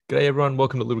G'day, everyone.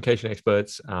 Welcome to Lubrication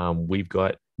Experts. We've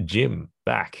got Jim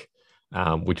back,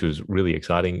 which was really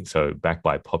exciting. So back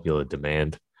by popular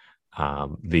demand.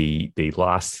 The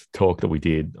last talk that we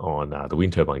did on the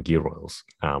wind turbine gear oils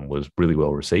was really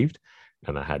well received,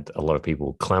 and I had a lot of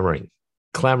people clamoring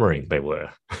they were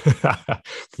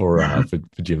for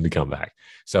Jim to come back.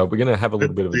 So we're going to have a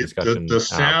little bit of a discussion. The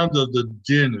sound of the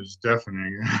din is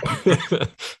deafening.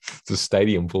 It's a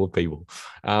stadium full of people.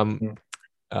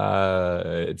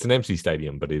 It's an empty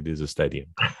stadium, but it is a stadium.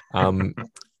 We're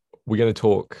going to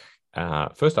talk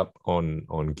first up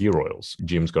on gear oils.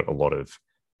 Jim's got a lot of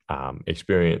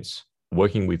experience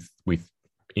working with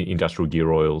industrial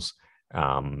gear oils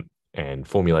and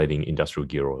formulating industrial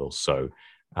gear oils. So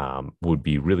would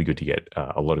be really good to get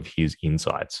a lot of his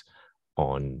insights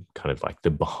on kind of like the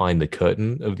behind the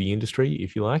curtain of the industry,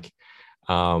 if you like.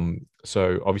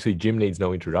 So obviously Jim needs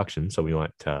no introduction, so we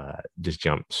might just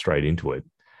jump straight into it.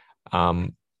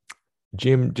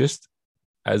 Jim, just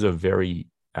as a very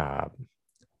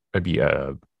maybe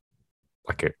a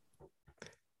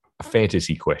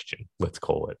fantasy question, let's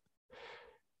call it.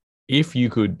 If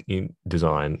you could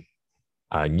design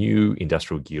a new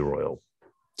industrial gear oil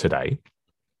today,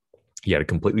 you had a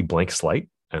completely blank slate,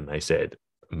 and they said,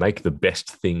 make the best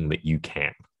thing that you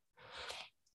can.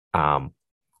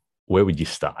 Where would you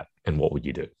start, and what would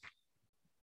you do?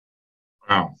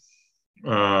 Wow.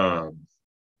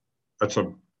 That's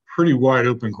a pretty wide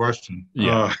open question.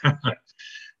 Yeah.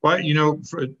 But,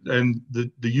 and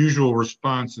the usual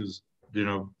response is,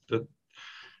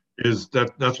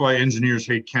 that's why engineers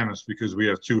hate chemists, because we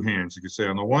have two hands. You could say,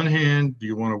 on the one hand, do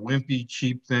you want a wimpy,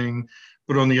 cheap thing?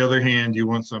 But on the other hand, you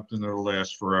want something that'll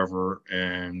last forever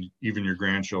and even your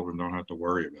grandchildren don't have to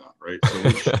worry about, right?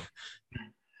 So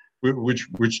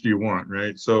which do you want,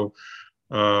 right? So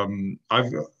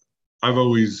I've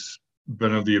always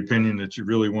been of the opinion that you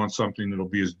really want something that'll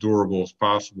be as durable as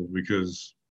possible,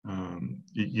 because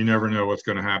you never know what's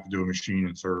going to happen to a machine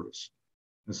in service.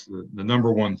 It's the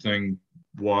number one thing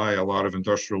why a lot of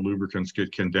industrial lubricants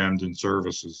get condemned in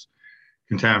service is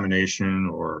contamination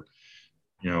or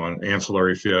an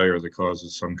ancillary failure that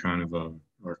causes some kind of a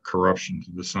corruption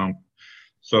to the sump.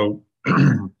 So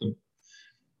the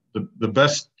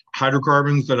best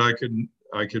hydrocarbons that I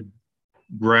could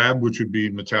grab, which would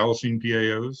be metallocene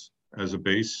PAOs as a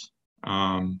base.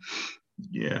 I'm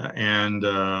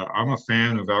a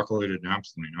fan of alkylated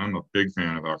naphthalene. I'm a big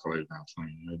fan of alkylated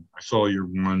naphthalene. I saw your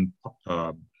one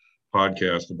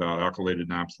podcast about alkylated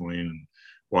naphthalene and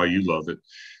why you love it.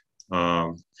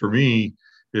 For me,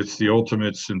 it's the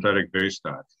ultimate synthetic base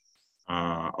stock.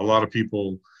 A lot of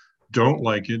people don't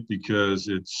like it because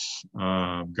it's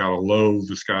got a low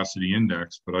viscosity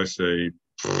index, but I say,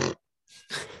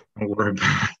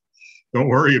 don't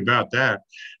worry about that.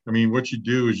 I mean, what you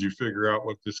do is you figure out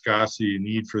what viscosity you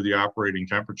need for the operating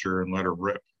temperature and let her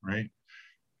rip, right?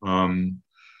 I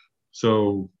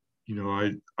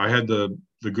had the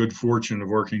good fortune of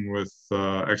working with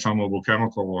ExxonMobil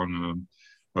Chemical on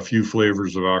a few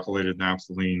flavors of alkylated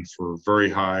naphthalene for very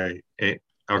high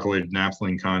alkylated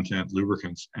naphthalene content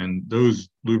lubricants. And those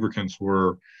lubricants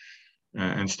were,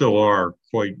 and still are,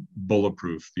 quite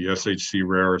bulletproof. The SHC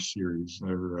Rare series.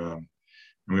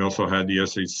 And we also had the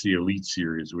SHC Elite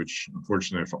series, which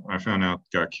unfortunately I found out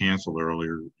got canceled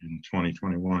earlier in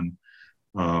 2021.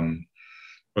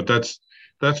 But that's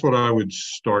what I would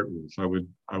start with. I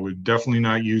would definitely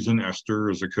not use an ester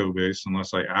as a co-base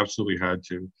unless I absolutely had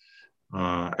to.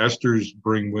 Esters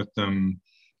bring with them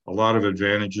a lot of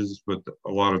advantages, but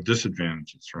a lot of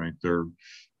disadvantages, right? They're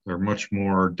much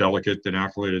more delicate than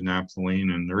alkylated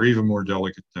naphthalene, and they're even more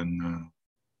delicate than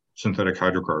synthetic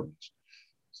hydrocarbons.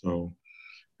 So,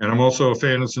 and I'm also a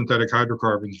fan of synthetic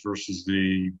hydrocarbons versus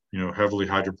the heavily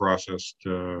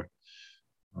hydroprocessed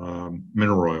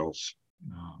mineral oils.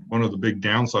 One of the big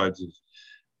downsides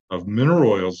of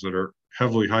mineral oils that are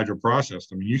heavily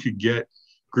hydroprocessed, I mean, you could get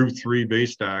Group 3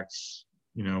 base stacks,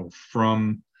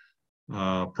 from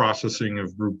processing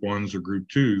of Group 1s or Group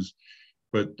 2s.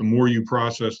 But the more you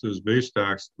process those base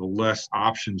stacks, the less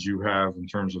options you have in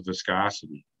terms of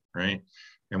viscosity, right?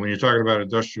 And when you're talking about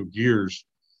industrial gears,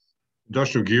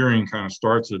 industrial gearing kind of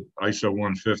starts at ISO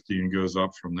 150 and goes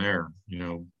up from there.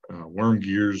 Worm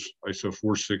gears, ISO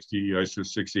 460, ISO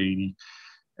 680,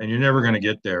 and you're never going to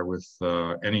get there with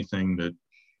anything that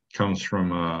comes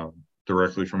from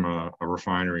directly from a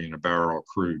refinery in a barrel of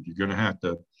crude. You're going to have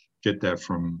to get that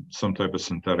from some type of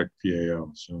synthetic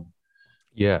PAO. So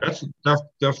yeah, that's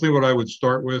definitely what I would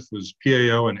start with, was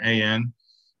PAO and AN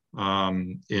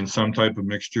in some type of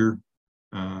mixture,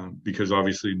 because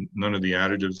obviously none of the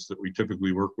additives that we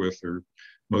typically work with are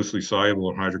mostly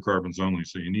soluble in hydrocarbons only.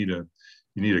 So you need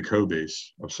you need a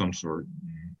co-base of some sort.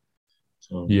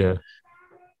 So, Yeah.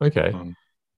 Okay. um,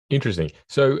 Interesting.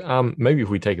 So maybe if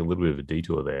we take a little bit of a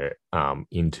detour there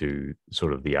into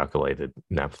sort of the alkylated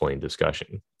naphthalene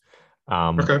discussion,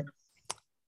 um, okay.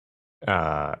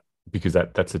 uh, because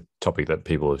that's a topic that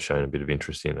people have shown a bit of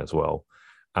interest in as well.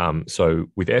 So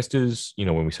with esters,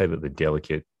 when we say that they're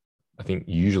delicate, I think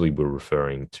usually we're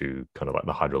referring to kind of like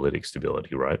the hydrolytic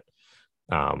stability, right?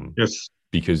 Um, Yes.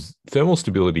 because thermal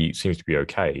stability seems to be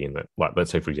okay in that, like,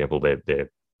 let's say, for example, they're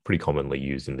pretty commonly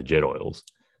used in the jet oils.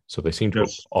 So they seem to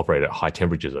Yes. operate at high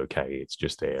temperatures okay. It's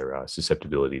just their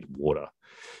susceptibility to water.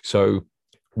 So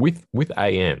with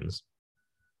ANs,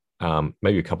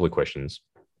 maybe a couple of questions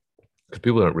because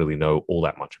people don't really know all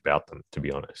that much about them, to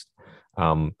be honest.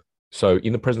 So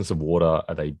in the presence of water,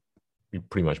 are they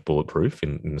pretty much bulletproof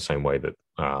in the same way that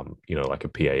like a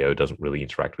PAO doesn't really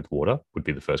interact with water? Would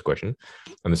be the first question.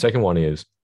 And the second one is,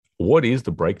 what is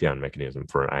the breakdown mechanism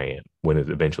for an AN when it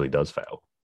eventually does fail?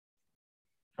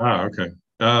 Okay.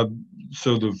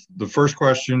 So the first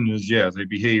question is, yeah, they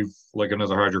behave like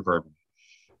another hydrocarbon.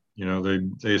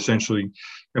 They essentially,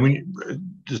 I mean,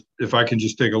 just if I can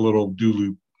just take a little do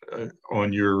loop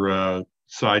on your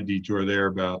side detour there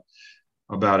about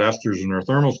esters and their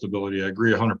thermal stability, I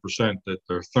agree 100% that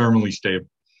they're thermally stable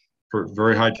for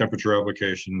very high temperature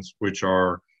applications, which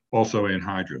are also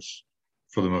anhydrous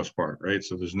for the most part, right?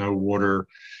 So there's no water.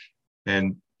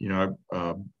 And,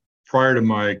 prior to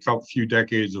my few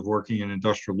decades of working in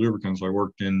industrial lubricants, I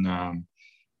worked in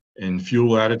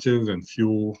fuel additive and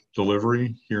fuel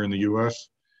delivery here in the U.S.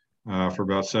 For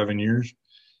about 7 years.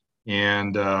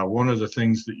 And one of the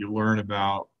things that you learn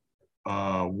about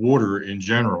water in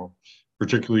general,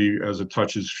 particularly as it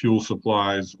touches fuel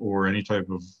supplies or any type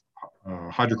of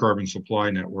hydrocarbon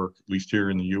supply network, at least here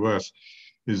in the U.S.,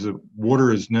 is that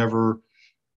water is never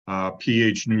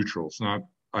pH neutral. It's not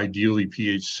ideally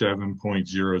pH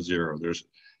 7.00.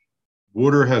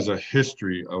 Water has a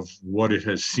history of what it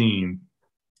has seen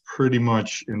pretty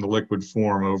much in the liquid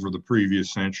form over the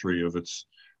previous century of its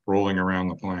rolling around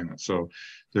the planet. So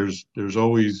there's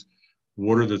always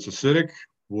water that's acidic,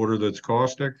 water that's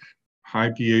caustic,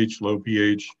 high pH, low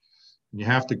pH. You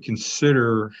have to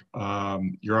consider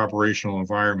your operational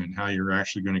environment, how you're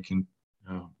actually going to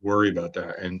worry about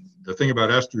that. And the thing about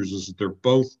esters is that they're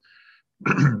both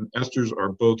esters are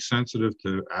both sensitive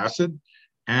to acid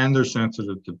and they're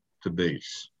sensitive to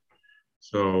base.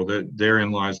 So that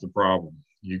therein lies the problem.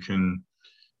 You can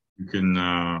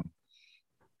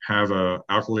have a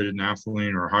alkylated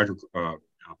naphthalene or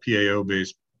PAO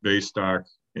based base stock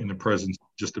in the presence of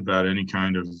just about any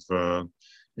kind of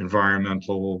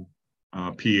environmental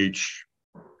pH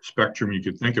spectrum you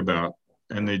could think about,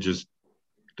 and they just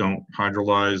don't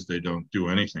hydrolyze. They don't do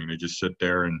anything. They just sit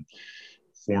there and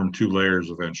form two layers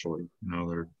eventually.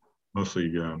 They're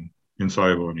mostly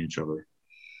insoluble in each other.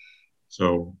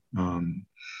 So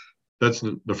that's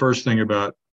the first thing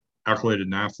about alkylated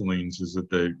naphthalenes is that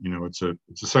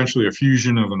it's essentially a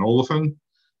fusion of an olefin,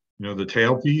 the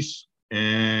tail piece,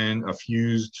 and a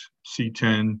fused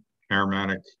C10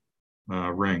 aromatic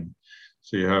ring.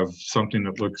 So you have something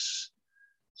that looks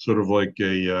sort of like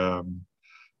an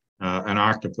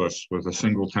octopus with a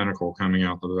single tentacle coming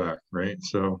out the back, right?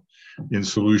 So in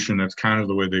solution, that's kind of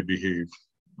the way they behave.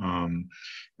 And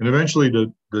eventually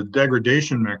the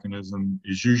degradation mechanism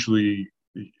is usually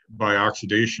by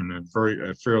oxidation at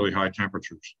fairly high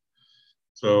temperatures.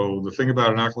 So the thing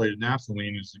about an alkylated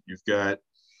naphthalene is that you've got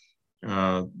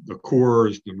the core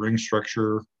is the ring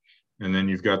structure, and then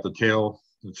you've got the tail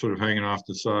that's sort of hanging off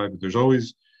the side. But there's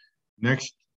always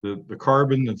the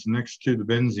carbon that's next to the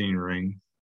benzene ring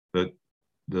that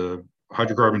the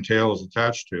hydrocarbon tail is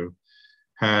attached to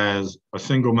has a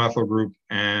single methyl group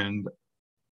and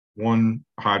one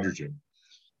hydrogen.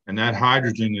 And that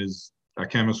hydrogen is, a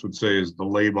chemist would say, is the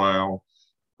labile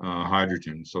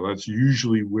hydrogen. So that's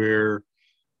usually where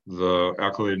the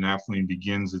alkylated naphthalene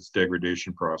begins its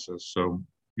degradation process. So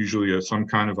usually some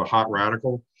kind of a hot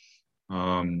radical,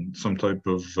 some type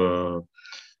of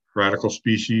radical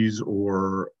species,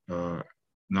 or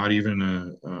not even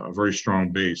a very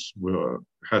strong base. Will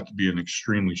have to be an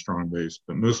extremely strong base,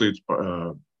 but mostly it's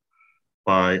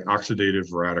by oxidative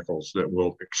radicals that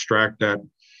will extract that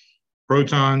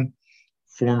proton,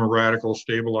 form a radical,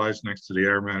 stabilize next to the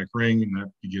aromatic ring, and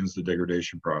that begins the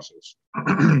degradation process.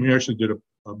 We actually did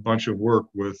a bunch of work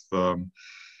with the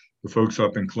folks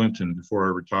up in Clinton before I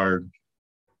retired.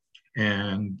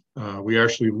 And we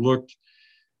actually looked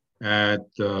at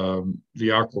the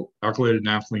alkylated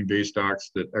naphthalene base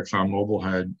stocks that Mobil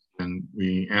had, and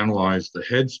we analyzed the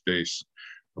headspace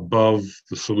above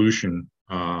the solution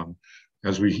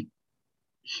as we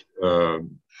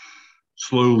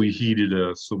slowly heated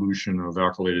a solution of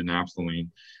alkylated naphthalene,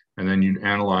 and then you'd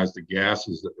analyze the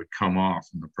gases that would come off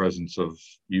in the presence of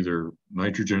either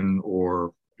nitrogen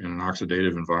or in an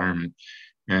oxidative environment.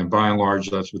 And by and large,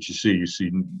 that's what you see. You see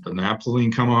the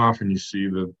naphthalene come off, and you see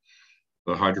the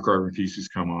hydrocarbon pieces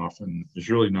come off, and there's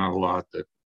really not a lot that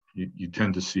you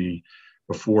tend to see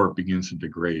before it begins to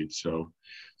degrade. So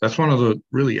that's one of the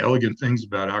really elegant things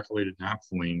about alkylated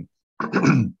naphthalene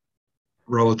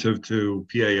relative to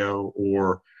PAO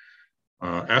or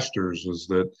esters, is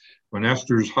that when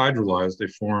esters hydrolyze, they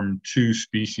form two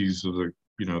species of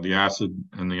the acid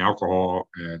and the alcohol,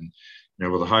 and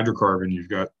with a hydrocarbon, you've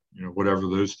got whatever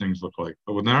those things look like.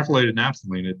 But with alkylated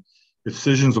naphthalene, it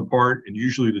fissions apart, and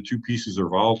usually the two pieces are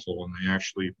volatile, and they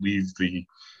actually leave the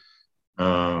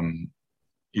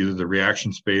either the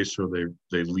reaction space, or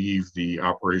they leave the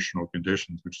operational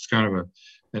conditions, which is kind of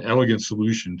an elegant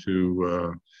solution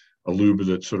to a lube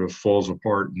that sort of falls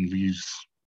apart and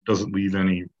doesn't leave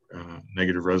any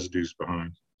negative residues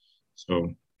behind.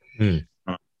 So I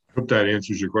hope that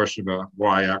answers your question about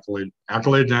why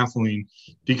alkylated naphthalene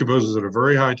decomposes at a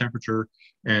very high temperature,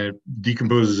 and it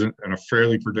decomposes in a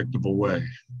fairly predictable way,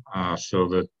 so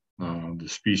that the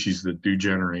species that do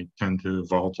generate tend to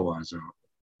volatilize out.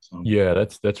 So. Yeah,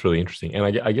 that's really interesting,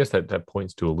 and I guess that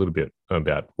points to a little bit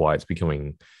about why it's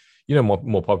becoming,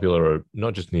 more popular,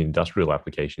 not just in industrial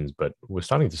applications, but we're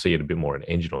starting to see it a bit more in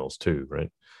engine oils too, right?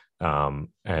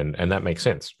 And that makes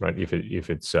sense, right? If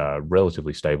it's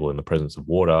relatively stable in the presence of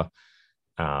water,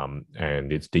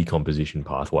 and its decomposition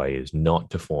pathway is not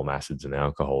to form acids and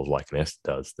alcohols like an ester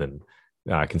does, then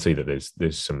I can see that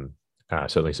there's some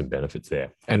certainly some benefits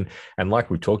there. And like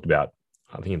we talked about,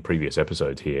 I think in previous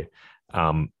episodes here,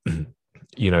 I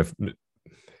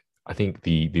think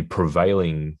the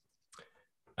prevailing,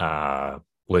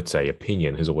 let's say,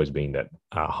 opinion has always been that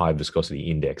high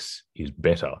viscosity index is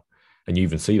better. And you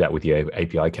even see that with the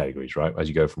API categories, right? As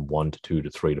you go from 1 to 2 to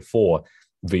 3 to 4,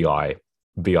 VI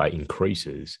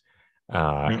increases.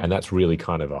 And that's really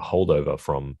kind of a holdover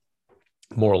from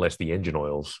more or less the engine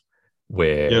oils,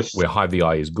 where high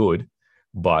VI is good,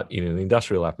 but in an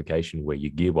industrial application where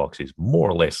your gearbox is more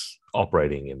or less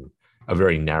operating in a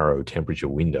very narrow temperature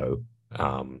window,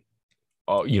 for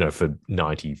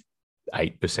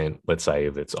 98%, let's say,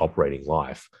 of its operating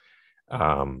life,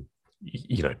 do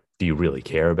you really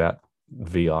care about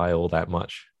VI all that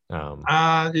much?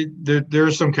 There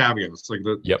are some caveats, like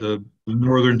the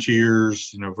northern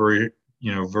tiers,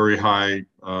 very high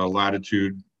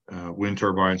latitude wind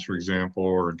turbines, for example,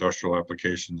 or industrial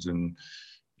applications, and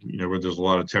where there's a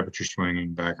lot of temperature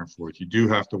swinging back and forth. You do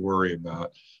have to worry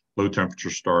about low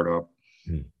temperature startup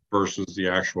versus the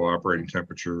actual operating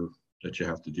temperature that you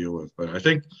have to deal with. But I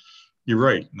think you're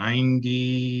right.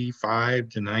 95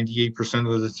 to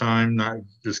 98% of the time,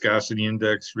 viscosity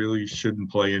index really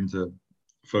shouldn't play into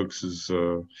folks'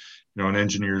 an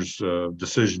engineer's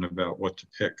decision about what to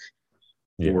pick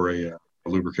for a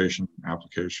lubrication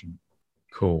application.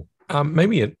 Cool.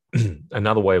 Maybe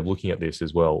another way of looking at this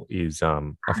as well is I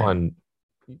find,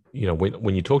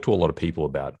 when you talk to a lot of people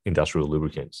about industrial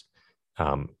lubricants,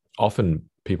 often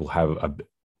people have a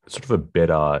sort of a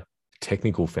better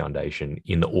technical foundation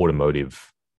in the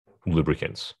automotive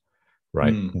lubricants,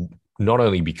 right? Not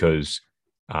only because,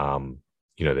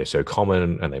 they're so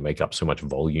common and they make up so much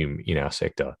volume in our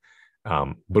sector,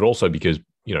 but also because,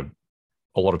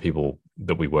 a lot of people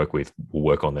that we work with will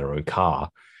work on their own car.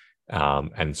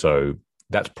 And so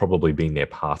that's probably been their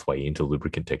pathway into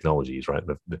lubricant technologies, right?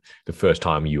 The first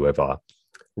time you ever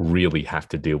really have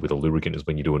to deal with a lubricant is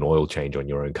when you do an oil change on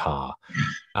your own car.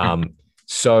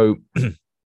 So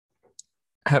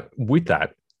with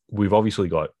that, we've obviously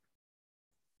got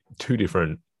two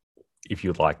different, if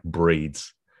you like,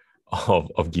 breeds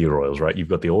of gear oils, right? You've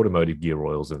got the automotive gear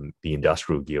oils and the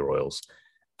industrial gear oils.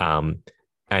 And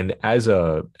as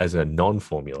a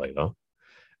non-formulator,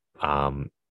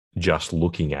 just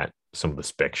looking at some of the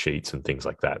spec sheets and things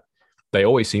like that, they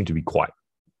always seem to be quite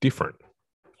different,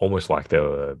 almost like they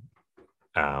were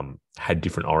had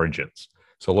different origins.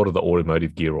 So a lot of the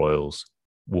automotive gear oils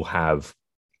will have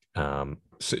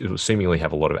seemingly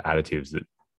have a lot of additives that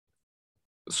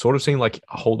sort of seem like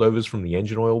holdovers from the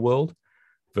engine oil world,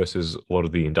 versus a lot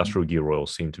of the industrial gear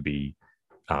oils seem to be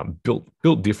built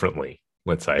differently,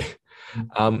 let's say.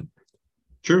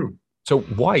 True. So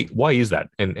why is that?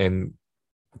 And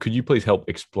could you please help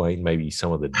explain maybe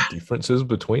some of the differences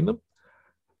between them?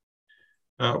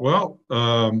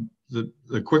 The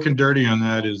quick and dirty on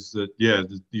that is that,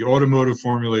 the automotive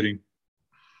formulating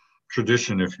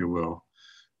tradition, if you will,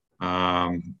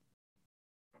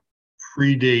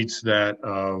 predates that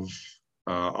of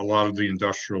a lot of the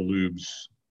industrial lubes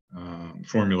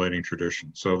formulating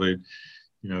tradition. So they,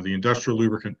 the industrial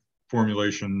lubricant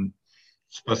formulation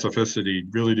specificity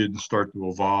really didn't start to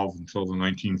evolve until the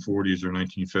 1940s or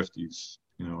 1950s.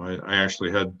 I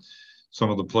actually had some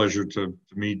of the pleasure to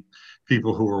meet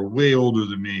people who were way older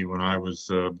than me when I was,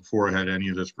 before I had any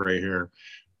of this gray hair,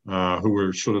 who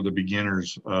were sort of the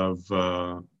beginners of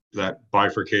that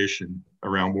bifurcation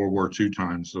around World War II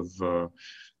times of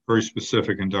very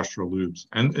specific industrial lubes.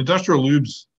 And industrial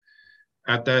lubes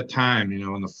at that time, in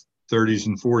the 30s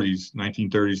and 40s,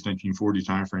 1930s, 1940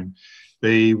 timeframe,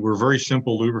 they were very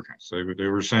simple lubricants. They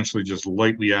were essentially just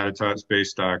lightly additized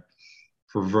base stock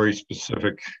for very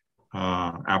specific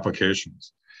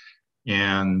applications.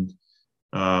 And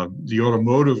the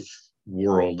automotive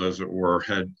world, as it were,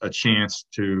 had a chance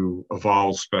to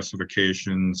evolve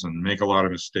specifications and make a lot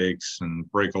of mistakes and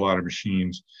break a lot of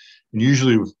machines. And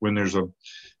usually when there's a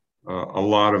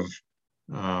lot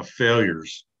of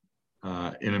failures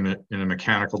in a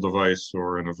mechanical device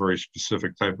or in a very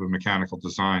specific type of mechanical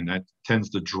design, that tends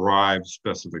to drive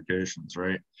specifications,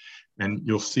 right? And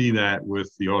you'll see that with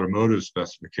the automotive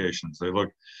specifications. They look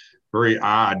very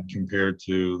odd compared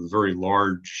to the very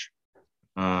large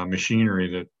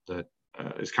machinery that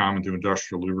is common to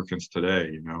industrial lubricants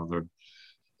today.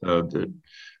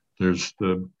 There's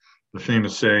the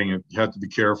famous saying, you have to be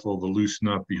careful of the loose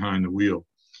nut behind the wheel.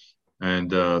 And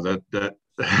that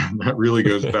really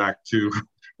goes back to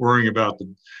worrying about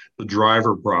the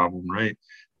driver problem, right?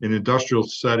 In industrial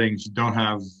settings,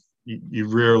 you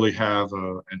rarely have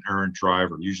an errant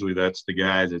driver. Usually that's the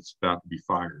guy that's about to be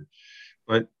fired.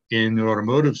 But in the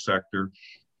automotive sector,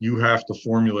 you have to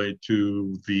formulate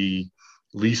to the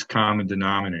least common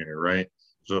denominator, right?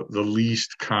 The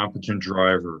least competent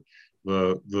driver,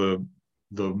 the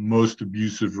most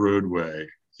abusive roadway,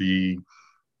 the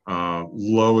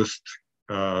lowest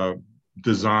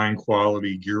design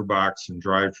quality gearbox and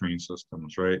drivetrain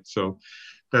systems, right? So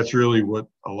that's really what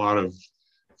a lot of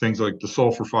things like the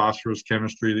sulfur phosphorus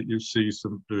chemistry that you see.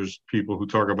 There's people who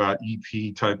talk about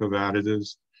EP type of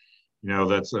additives.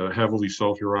 That's heavily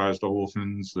sulfurized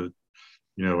olefins that,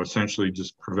 essentially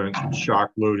just prevent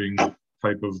shock loading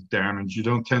type of damage. You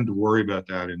don't tend to worry about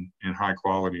that in high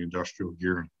quality industrial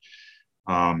gearing.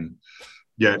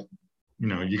 Yet,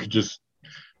 you could just,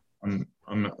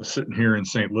 I'm sitting here in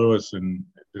St. Louis, and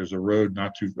there's a road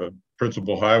not too,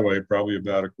 principal highway, probably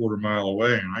about a quarter mile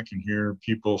away, and I can hear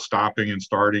people stopping and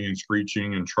starting and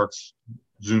screeching and trucks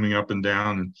zooming up and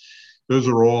down. And those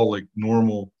are all like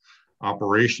normal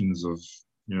operations of,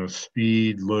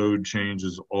 speed, load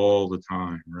changes all the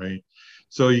time, right?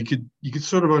 So you could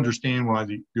sort of understand why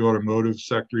the automotive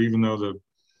sector, even though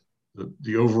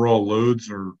the overall loads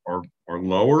are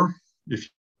lower, if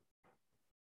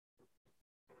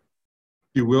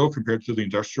you will, compared to the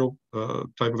industrial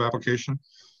type of application.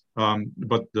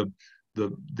 But the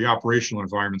operational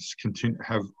environments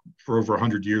have for over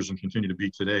 100 years and continue to be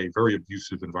today very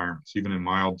abusive environments, even in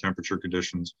mild temperature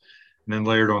conditions. And then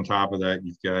layered on top of that,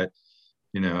 you've got,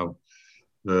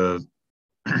 the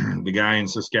guy in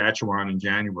Saskatchewan in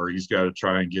January, he's got to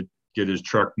try and get his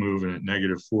truck moving at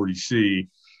negative 40 C.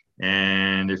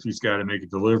 And if he's got to make a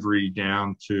delivery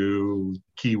down to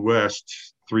Key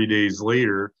West 3 days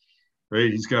later, right,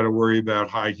 he's got to worry about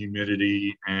high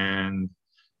humidity and,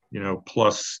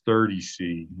 plus 30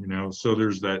 C, so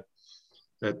there's that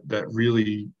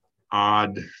really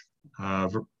odd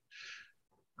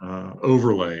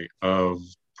overlay of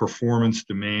performance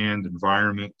demand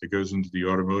environment that goes into the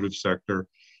automotive sector,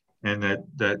 and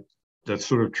that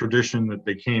sort of tradition that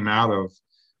they came out of,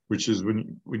 which is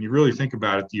when you really think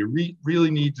about it, do you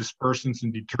really need dispersants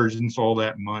and detergents all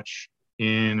that much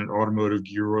in an automotive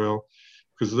gear oil?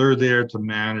 Because they're there to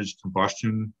manage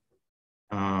combustion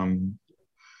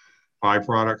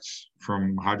byproducts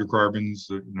from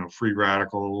hydrocarbons, free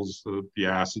radicals, the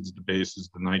acids, the bases,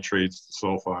 the nitrates, the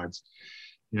sulfides.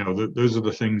 Those are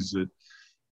the things that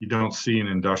you don't see in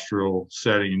an industrial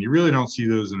setting, and you really don't see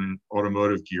those in an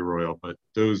automotive gear oil. But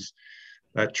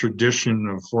that tradition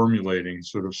of formulating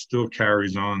sort of still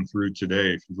carries on through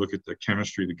today. If you look at the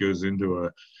chemistry that goes into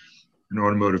an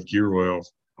automotive gear oil,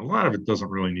 a lot of it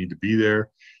doesn't really need to be there.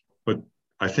 But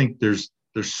I think there's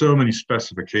so many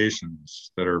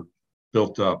specifications that are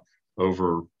built up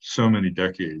over so many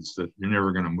decades that you're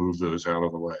never going to move those out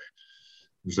of the way.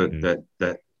 There's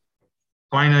that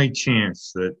finite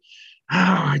chance that,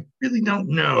 I really don't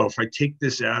know if I take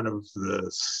this out of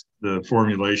the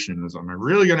formulation, am I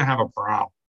really going to have a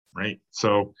problem, right?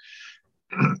 So,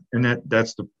 and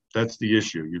that's the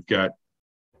issue. You've got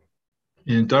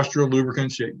in industrial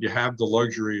lubricants, you have the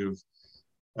luxury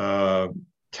of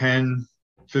 10,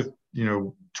 50,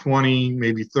 20,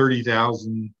 maybe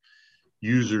 30,000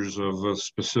 users of a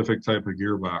specific type of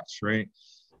gearbox, right?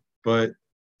 But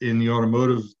in the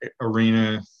automotive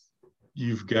arena,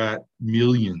 you've got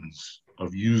millions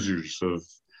of users of,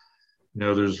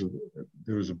 there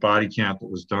was a body count that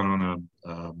was done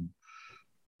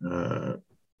on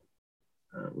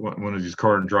one of these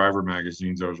car and driver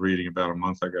magazines I was reading about a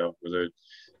month ago, where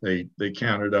they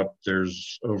counted up,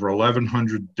 there's over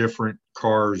 1,100 different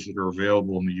cars that are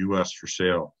available in the U.S. for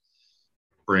sale,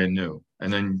 brand new.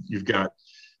 And then you've got,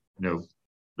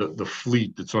 the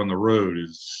fleet that's on the road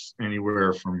is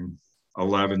anywhere from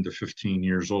 11 to 15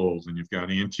 years old, and you've got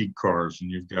antique cars,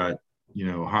 and you've got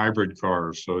hybrid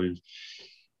cars. So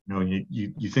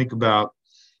you think about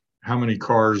how many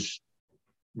cars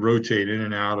rotate in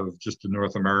and out of just the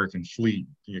North American fleet.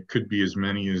 It could be as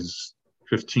many as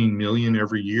 15 million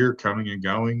every year coming and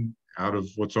going out of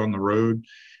what's on the road.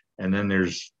 And then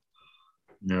there's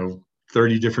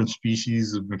 30 different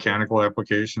species of mechanical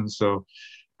applications. So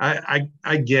I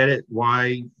get it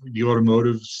why the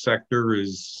automotive sector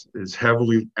is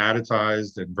heavily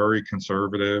advertised and very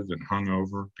conservative and hung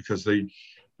over, because they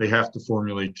have to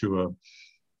formulate to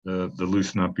the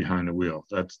loose nut behind the wheel.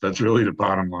 That's really the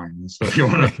bottom line. So if you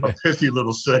want a pithy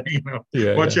little saying,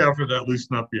 watch out for that loose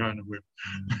nut behind the wheel.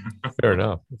 Fair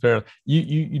enough.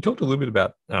 You talked a little bit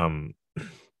about the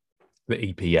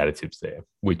EP additives there,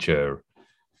 which are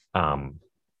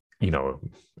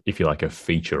if you like, a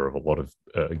feature of a lot of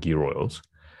gear oils.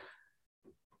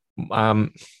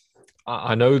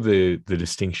 I know the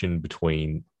distinction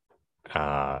between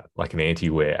like an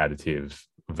anti-wear additive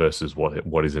versus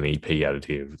what is an EP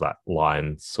additive. That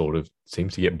line sort of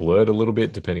seems to get blurred a little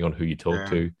bit depending on who you talk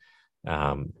to.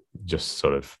 Just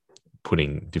sort of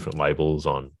putting different labels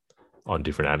on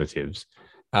different additives.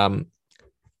 But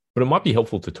it might be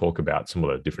helpful to talk about some of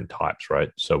the different types,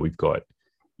 right? So we've got,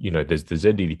 there's the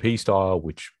ZDDP style,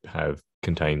 which have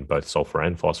contained both sulfur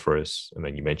and phosphorus. And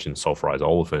then you mentioned sulfurized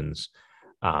olefins.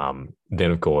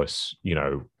 Then, of course,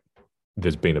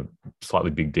 there's been a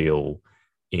slightly big deal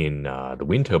in the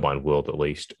wind turbine world, at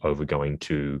least, over going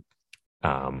to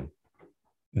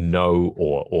no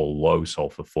or low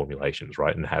sulfur formulations,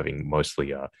 right? And having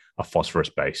mostly a phosphorus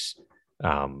base,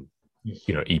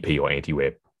 EP or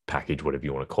anti-wear package, whatever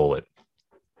you want to call it.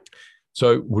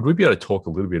 So would we be able to talk a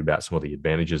little bit about some of the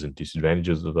advantages and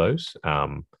disadvantages of those,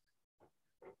 and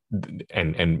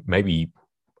maybe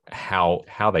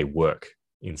how they work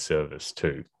in service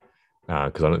too?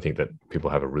 Because I don't think that people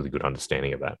have a really good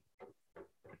understanding of that.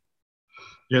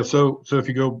 Yeah. So if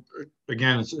you go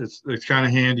again, it's kind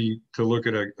of handy to look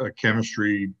at a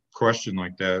chemistry question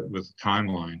like that with a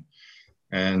timeline,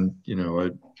 and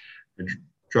I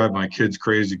drive my kids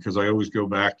crazy because I always go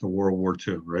back to World War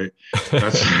II, right?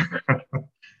 That's,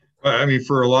 I mean,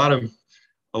 for a lot of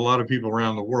people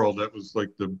around the world, that was like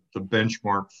the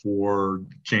benchmark for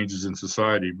changes in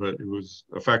society. But it was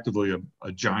effectively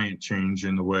a giant change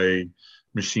in the way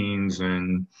machines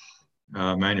and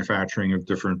manufacturing of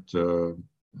different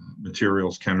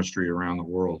materials, chemistry around the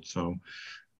world. So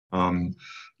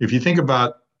if you think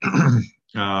about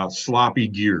sloppy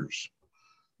gears,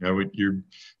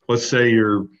 let's say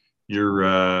you're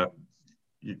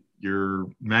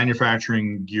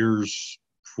manufacturing gears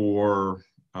for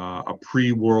a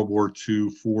pre-World War II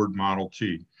Ford Model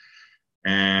T,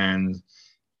 and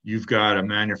you've got a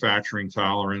manufacturing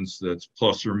tolerance that's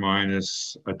plus or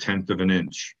minus 1/10 of an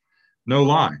inch. No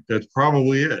lie, that's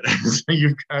probably it. So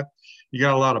you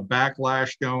got a lot of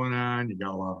backlash going on. You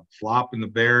got a lot of flop in the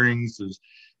bearings.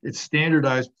 It's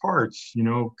standardized parts,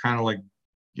 kind of like,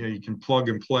 you can plug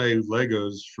and play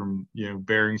Legos from,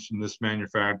 bearings from this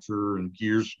manufacturer and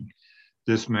gears from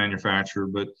this manufacturer,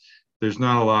 but there's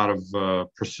not a lot of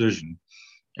precision.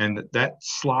 And that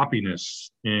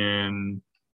sloppiness in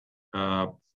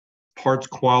parts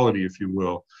quality, if you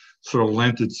will, sort of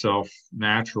lent itself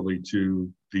naturally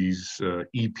to these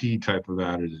EP type of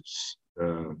additives,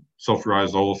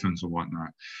 sulfurized olefins and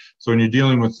whatnot. So when you're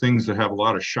dealing with things that have a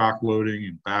lot of shock loading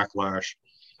and backlash,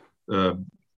 the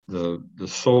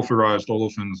sulfurized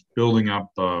olefins building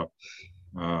up a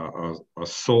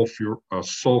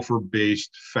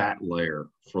sulfur-based fat layer,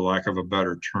 for lack of a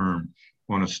better term,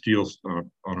 on a steel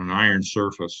on an iron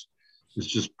surface is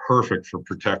just perfect for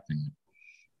protecting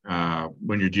it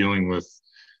when you're dealing with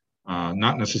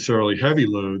not necessarily heavy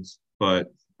loads,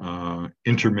 but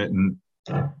intermittent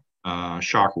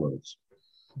shock loads.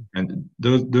 And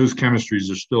those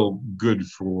chemistries are still good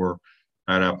for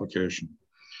that application.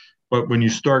 But when you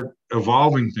start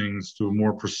evolving things to a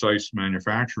more precise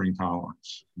manufacturing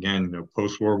tolerance, again,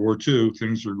 post-World War II,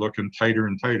 things are looking tighter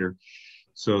and tighter.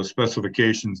 So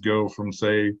specifications go from,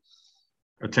 say,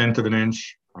 1/10 of an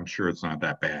inch. I'm sure it's not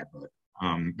that bad, but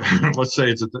let's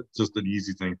say it's just an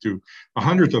easy thing too,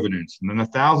 1/100th of an inch, and then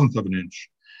 1,000th of an inch,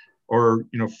 or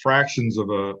fractions of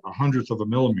a 100th of a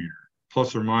millimeter,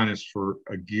 plus or minus, for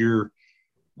a gear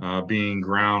being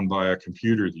ground by a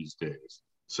computer these days.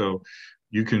 So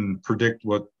you can predict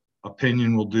what a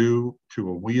pinion will do to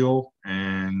a wheel,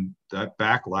 and that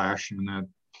backlash and that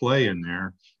play in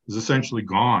there is essentially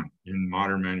gone in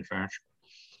modern manufacturing.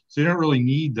 So you don't really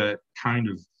need that kind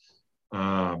of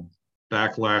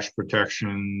backlash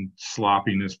protection,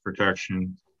 sloppiness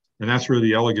protection. And that's where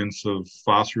the elegance of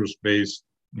phosphorus-based,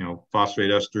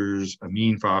 phosphate esters,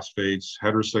 amine phosphates,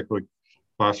 heterocyclic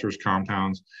phosphorus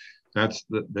compounds,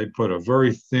 they put a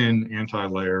very thin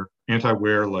anti-wear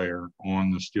layer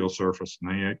on the steel surface,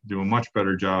 and they do a much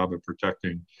better job of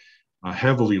protecting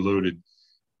heavily loaded,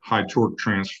 high torque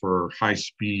transfer, high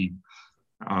speed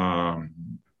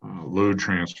load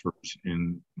transfers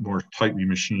in more tightly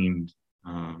machined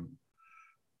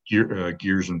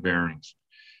gears and bearings.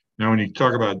 Now, when you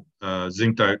talk about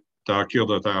zinc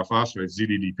dialkyl thiophosphate,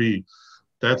 ZDDP,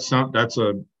 that's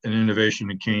an innovation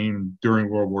that came during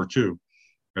World War II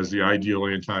as the ideal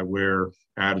anti-wear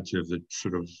additive that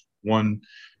sort of one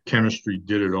chemistry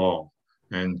did it all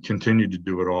and continued to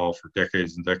do it all for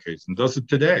decades and decades, and does it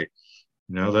today.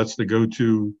 That's the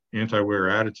go-to anti-wear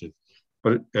additive.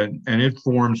 But it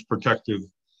forms protective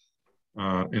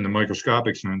in the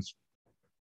microscopic sense.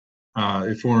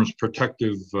 It forms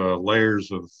protective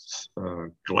layers of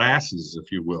glasses,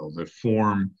 if you will, that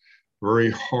form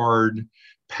very hard,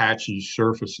 patchy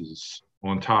surfaces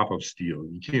on top of steel.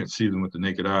 You can't see them with the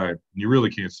naked eye. You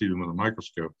really can't see them with a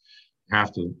microscope. You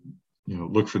have to,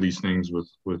 look for these things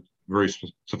with very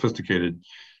sophisticated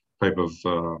type of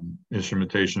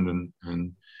instrumentation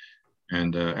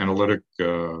and analytic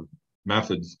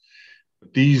methods.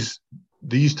 These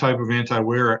type of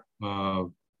anti-wear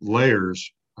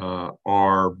layers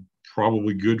are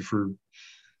probably good for,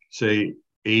 say,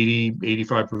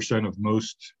 85% of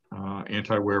most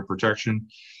anti-wear protection.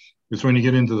 It's when you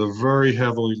get into the very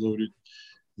heavily loaded,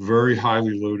 very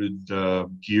highly loaded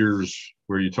gears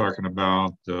where you're talking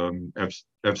about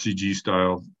FCG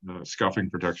style scuffing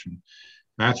protection.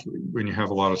 That's when you have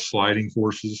a lot of sliding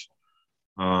forces.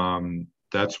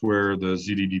 That's where the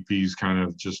ZDDPs kind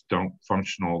of just don't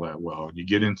function all that well. And you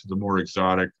get into the more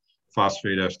exotic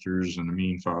phosphate esters and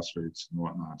amine phosphates and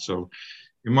whatnot. So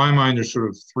in my mind, there's sort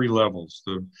of three levels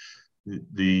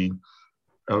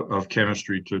of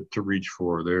chemistry to reach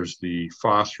for. There's the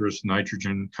phosphorus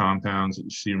nitrogen compounds that you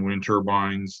see in wind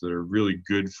turbines that are really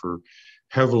good for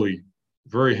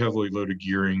very heavily loaded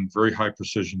gearing, very high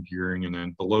precision gearing. And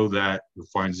then below that, you'll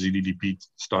find ZDDP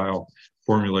style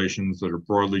formulations that are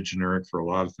broadly generic for a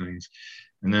lot of things.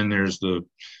 And then there's the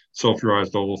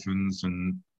sulfurized olefins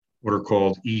and what are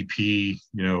called EP,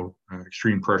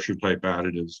 extreme pressure type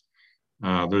additives.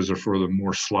 Those are for the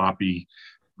more sloppy,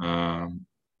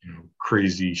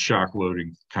 crazy shock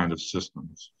loading kind of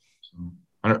systems. So,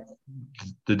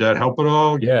 did that help at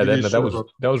all? Yeah,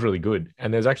 that was really good.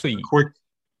 And there's actually quick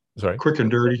and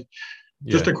dirty.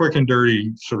 Yeah. Just a quick and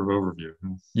dirty sort of overview.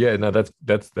 Yeah, no, that's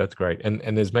great.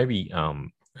 And there's maybe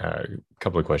a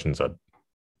couple of questions I'd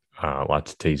like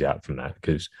to tease out from that,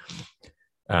 because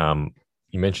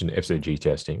you mentioned FCG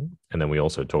testing, and then we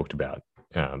also talked about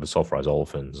the sulfurized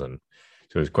olefins, and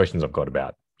so there's questions I've got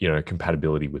about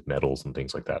compatibility with metals and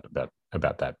things like that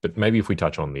about that. But maybe if we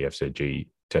touch on the FCG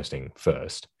testing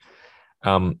first,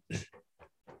 as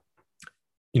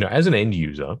an end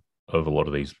user of a lot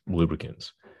of these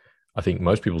lubricants, I think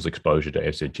most people's exposure to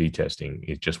FCG testing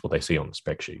is just what they see on the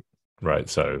spec sheet, right?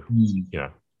 So,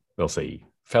 they'll see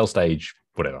fail stage,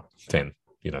 whatever, 10,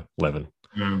 11,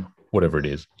 whatever it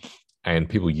is. And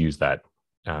people use that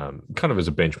kind of as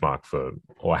a benchmark for,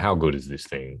 or how good is this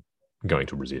thing going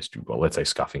to resist, well, let's say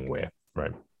scuffing wear,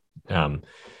 right?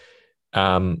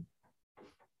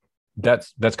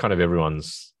 That's kind of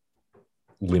everyone's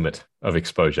limit of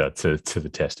exposure to the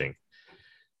testing.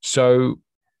 So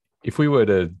if we were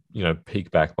to,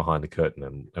 peek back behind the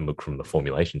curtain and look from the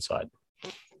formulation side,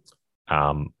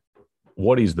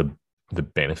 what is the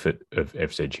benefit of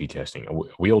FCG testing? Are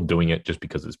we all doing it just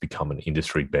because it's become an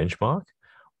industry benchmark,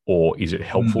 or is it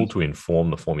helpful to inform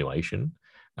the formulation?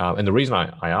 And the reason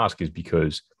I ask is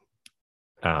because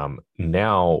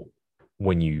now,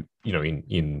 when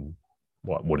in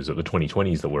what is it, the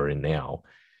 2020s that we're in now,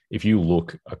 if you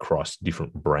look across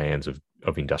different brands of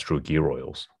industrial gear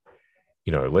oils,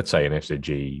 let's say an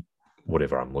FCG,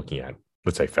 whatever I'm looking at,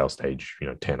 let's say fail stage,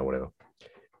 10 or whatever,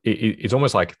 it's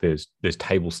almost like there's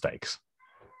table stakes,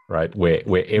 right? Where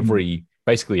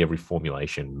basically every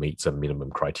formulation meets a minimum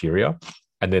criteria,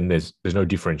 and then there's no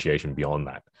differentiation beyond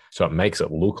that. So it makes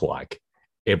it look like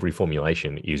every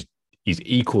formulation is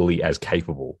equally as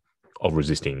capable of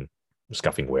resisting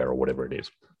scuffing wear or whatever it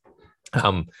is.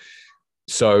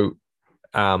 So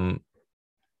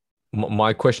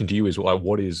my question to you is,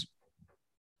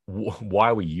 why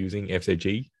are we using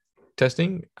FZG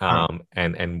testing,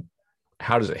 and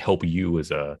how does it help you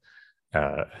as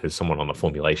someone on the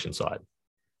formulation side?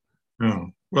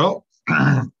 Well,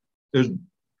 there's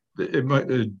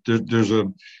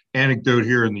an anecdote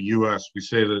here in the U.S. We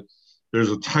say that there's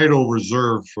a title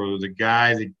reserved for the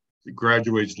guy that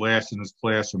graduates last in his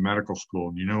class in medical school.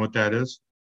 And you know what that is?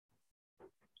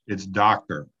 It's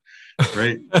doctor,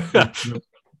 right?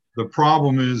 The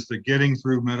problem is that getting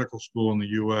through medical school in the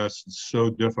U.S. is so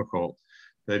difficult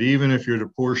that even if you're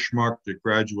the poor schmuck that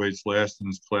graduates last in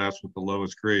his class with the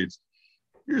lowest grades,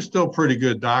 you're still a pretty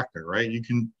good doctor, right? You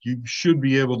should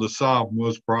be able to solve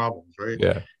most problems, right?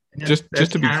 Yeah. Just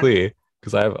to be clear,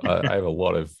 because I have a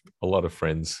lot of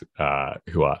friends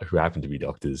who happen to be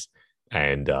doctors,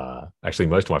 and actually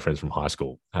most of my friends from high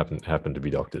school happen to be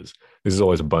doctors. This is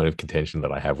always a bone of contention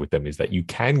that I have with them, is that you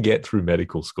can get through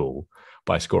medical school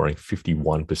by scoring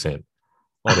 51%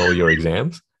 on all your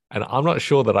exams. And I'm not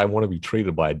sure that I want to be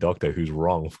treated by a doctor who's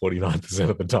wrong 49%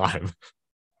 of the time.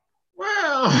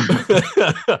 Well,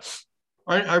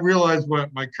 I realize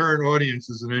my current audience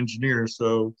is an engineer.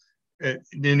 So in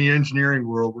the engineering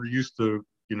world, we're used to,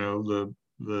 the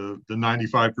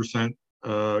 95%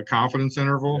 confidence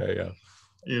interval. Yeah.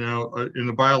 In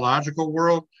the biological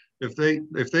world, if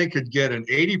they could get an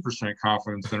 80%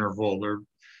 confidence interval,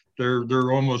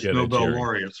 they're almost Nobel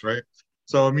laureates, right?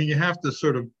 So I mean, you have to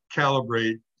sort of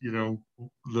calibrate,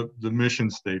 the mission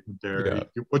statement there. Yeah.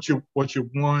 What you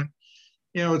want,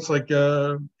 it's like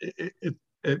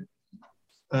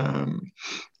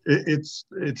it's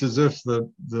as if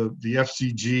the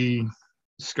FCG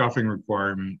scuffing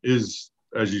requirement is,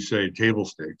 as you say, table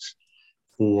stakes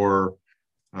for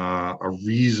a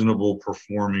reasonable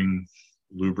performing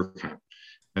lubricant.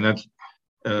 And that's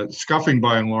scuffing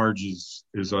by and large is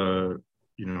it's a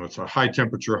high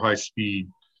temperature, high speed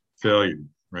failure,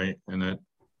 right? And that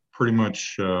pretty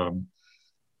much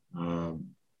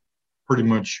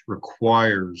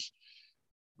requires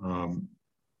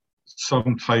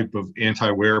some type of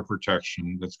anti-wear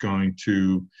protection that's going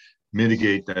to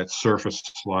mitigate that surface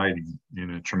sliding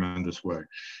in a tremendous way.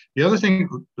 The other thing,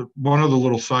 one other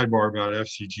little sidebar about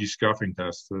FCG scuffing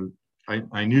tests,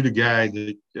 I knew the guy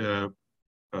that,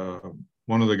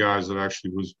 one of the guys that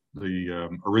actually was the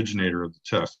originator of the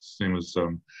test. His name was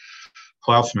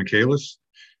Klaus Michaelis.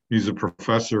 He's a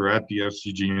professor at the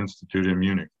FCG Institute in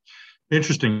Munich.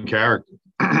 Interesting character.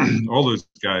 All those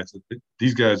guys,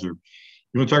 these guys are,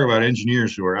 you want to talk about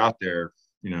engineers who are out there,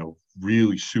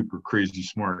 really super crazy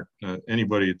smart.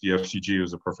 Anybody at the FCG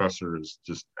who's a professor is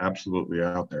just absolutely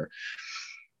out there.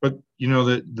 But,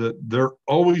 they're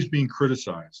always being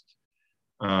criticized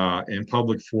in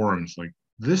public forums. Like,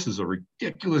 this is a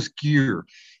ridiculous gear.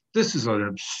 This is an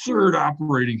absurd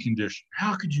operating condition.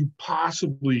 How could you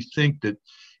possibly think that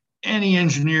any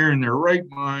engineer in their right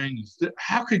mind,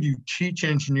 how could you teach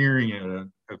engineering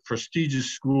at a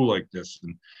prestigious school like this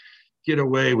and get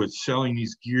away with selling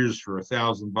these gears for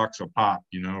 $1,000 a pop,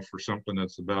 for something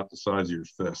that's about the size of your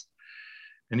fist?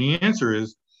 And the answer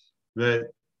is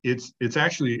that it's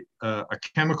actually a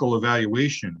chemical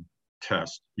evaluation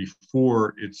test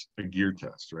before it's a gear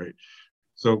test, right?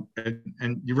 So,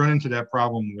 and you run into that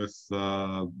problem with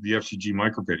the FCG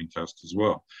micropitting test as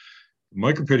well.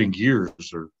 Micropitting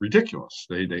gears are ridiculous.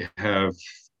 They have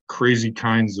crazy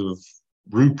kinds of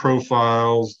root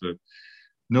profiles that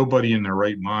nobody in their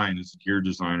right mind as a gear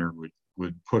designer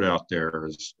would put out there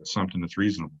as something that's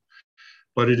reasonable.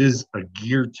 But it is a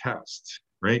gear test,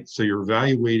 right? So you're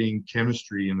evaluating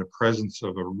chemistry in the presence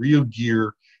of a real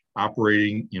gear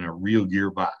operating in a real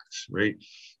gearbox, right?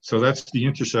 So that's the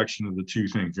intersection of the two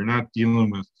things. You're not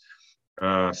dealing with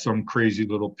some crazy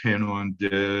little pin on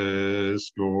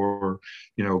disc or,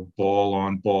 ball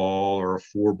on ball or a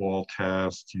 4-ball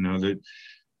test, you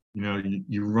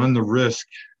run the risk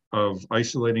of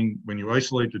when you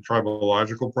isolate the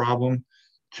tribological problem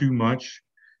too much,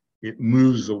 it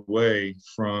moves away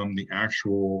from the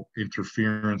actual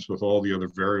interference with all the other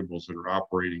variables that are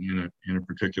operating in a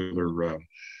particular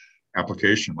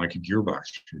application, like a gearbox,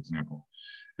 for example.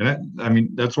 And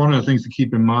that's one of the things to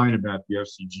keep in mind about the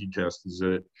FCG test is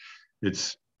that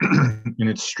it's in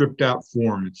its stripped out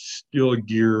form, it's still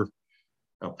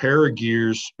a pair of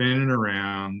gears spinning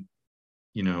around,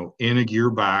 in a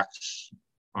gearbox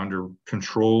under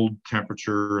controlled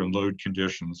temperature and load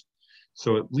conditions.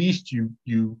 So at least you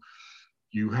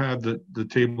have the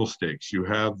table stakes, you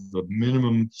have the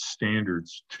minimum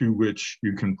standards to which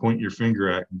you can point your finger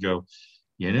at and go,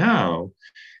 you know,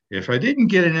 if I didn't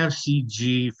get an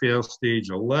FCG fail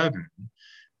stage 11,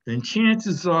 then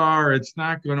chances are it's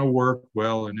not going to work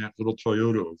well in that little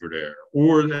Toyota over there,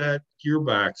 or that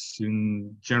gearbox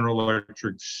in General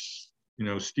Electric's,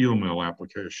 steel mill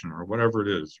application, or whatever it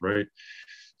is, right?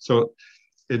 So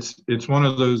it's one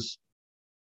of those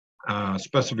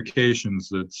specifications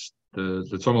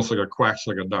that's almost like a quacks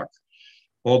like a duck.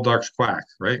 All ducks quack,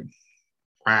 right?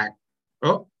 Quack.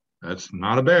 Oh, that's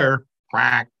not a bear.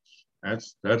 Quack.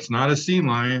 That's not a sea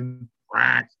lion.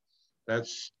 Quack.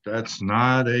 That's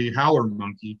not a howler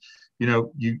monkey.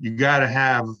 You got to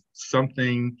have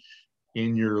something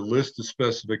in your list of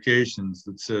specifications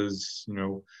that says,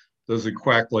 does it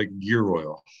quack like gear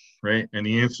oil, right? And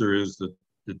the answer is that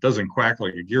it doesn't quack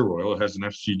like a gear oil. It has an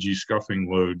FCG scuffing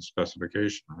load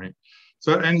specification, right?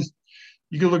 So, and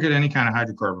you can look at any kind of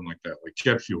hydrocarbon like that, like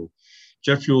jet fuel.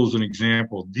 Jet fuel is an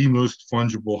example, the most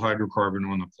fungible hydrocarbon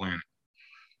on the planet.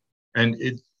 And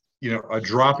a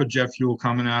drop of jet fuel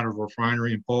coming out of a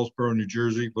refinery in Paulsboro, New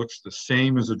Jersey, looks the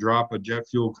same as a drop of jet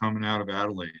fuel coming out of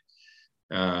Adelaide,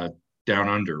 down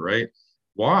under, right?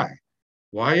 Why?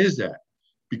 Why is that?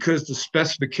 Because the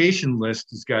specification list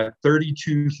has got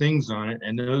 32 things on it,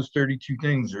 and those 32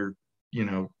 things are,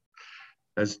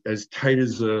 as tight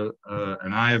as an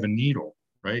eye of a needle,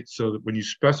 right? So that when you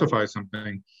specify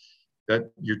something,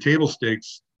 that your table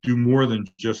stakes do more than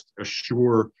just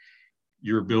assure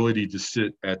your ability to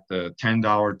sit at the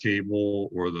 $10 table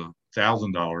or the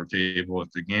 $1,000 table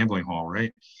at the gambling hall,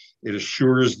 right? It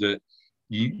assures that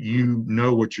you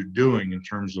know what you're doing in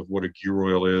terms of what a gear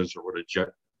oil is or what a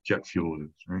jet fuel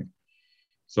is, right?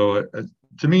 So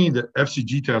to me, the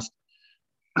FCG test,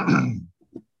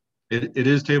 it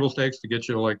is table stakes to get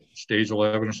you to like stage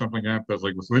 11 or something like that. But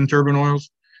like with wind turbine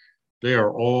oils, they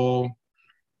are all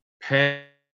past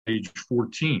stage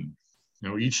 14.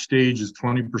 Each stage is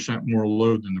 20% more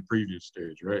load than the previous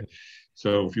stage, right?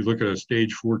 So if you look at a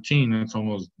stage 14, that's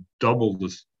almost double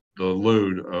the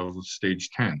load of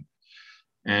stage 10.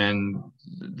 And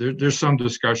there's some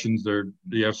discussions there.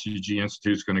 The FCG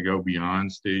Institute is going to go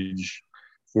beyond stage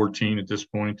 14 at this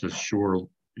point to assure,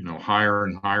 higher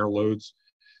and higher loads.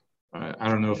 I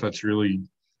don't know if that's really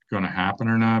going to happen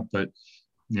or not, but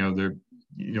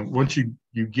once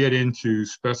you get into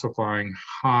specifying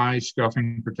high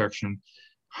scuffing protection,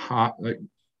 like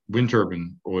wind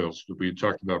turbine oils that we had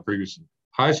talked about previously,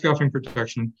 high scuffing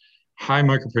protection, high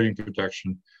micropitting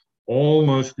protection,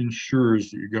 almost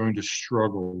ensures that you're going to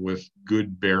struggle with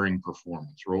good bearing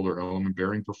performance, roller element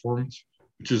bearing performance,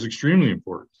 which is extremely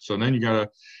important. So then you got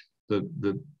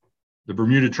the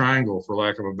Bermuda Triangle, for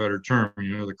lack of a better term,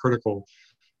 the critical,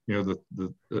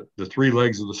 the three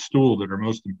legs of the stool that are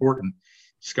most important: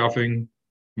 scuffing,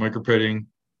 micropitting,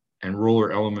 and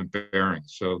roller element bearing.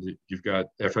 So you've got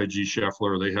FIG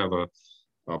Scheffler. They have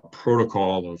a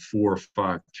protocol of 4 or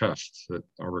 5 tests that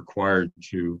are required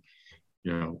to,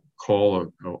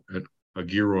 call a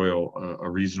gear oil a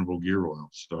reasonable gear oil.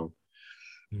 So,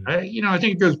 I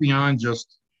think it goes beyond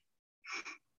just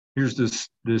here's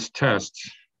this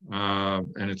test,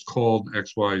 and it's called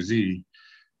XYZ.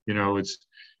 It's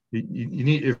you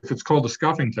need, if it's called the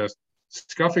scuffing test,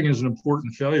 scuffing is an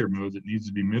important failure mode that needs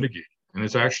to be mitigated, and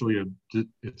it's actually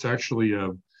a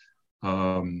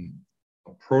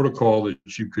protocol that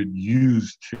you could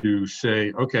use to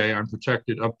say, okay, I'm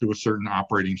protected up to a certain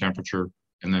operating temperature,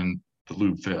 and then the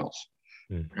lube fails.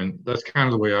 And that's kind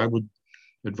of the way I would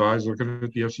advise looking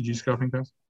at the FCG scuffing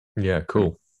test. Yeah,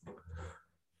 cool.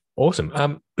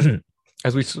 Awesome.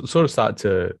 As we sort of start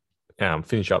to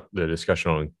finish up the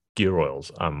discussion on gear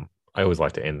oils, I always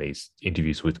like to end these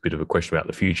interviews with a bit of a question about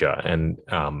the future. And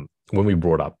when we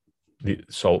brought up the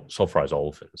sulfurized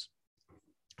olefins,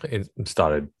 it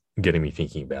started getting me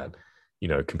thinking about,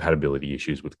 compatibility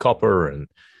issues with copper and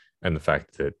the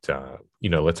fact that,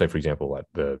 let's say, for example, like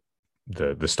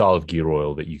the style of gear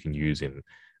oil that you can use in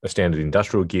a standard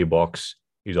industrial gearbox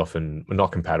is often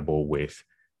not compatible with,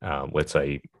 let's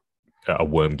say, a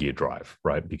worm gear drive,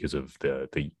 right? Because of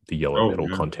the yellow metal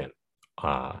content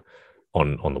on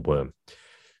the worm,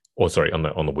 or sorry,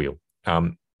 on the wheel.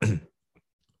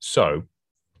 So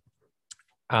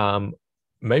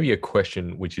maybe a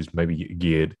question which is maybe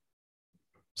geared,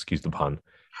 excuse the pun,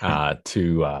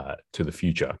 to the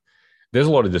future. There's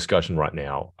a lot of discussion right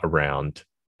now around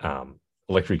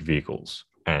electric vehicles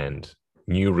and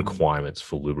new requirements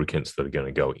for lubricants that are going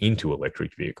to go into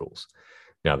electric vehicles.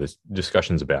 Now, there's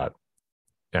discussions about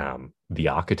the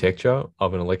architecture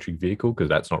of an electric vehicle, because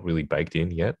that's not really baked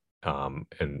in yet,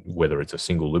 and whether it's a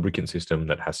single lubricant system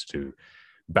that has to do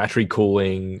battery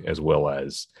cooling, as well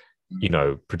as,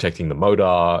 protecting the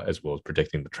motor, as well as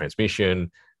protecting the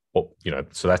transmission, well,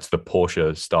 so that's the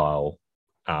Porsche style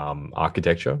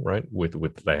architecture, right?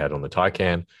 With they had on the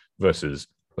Taycan versus,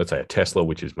 let's say, a Tesla,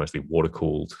 which is mostly water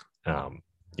cooled.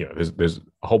 There's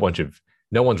a whole bunch of,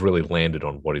 no one's really landed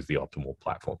on what is the optimal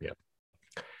platform yet.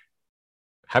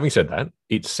 Having said that,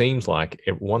 it seems like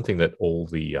one thing that all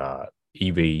the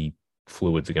EV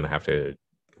fluids are going to have to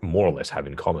more or less have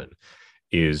in common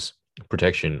is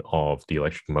protection of the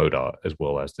electric motor as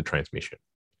well as the transmission.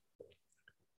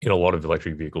 In a lot of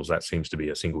electric vehicles, that seems to be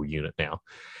a single unit now.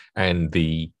 And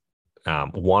the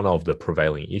one of the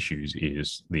prevailing issues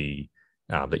is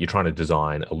that you're trying to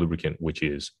design a lubricant which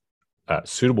is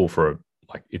suitable for,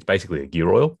 like, it's basically a gear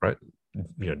oil, right?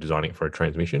 Designing it for a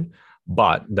transmission,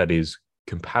 but that is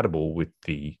compatible with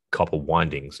the copper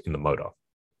windings in the motor.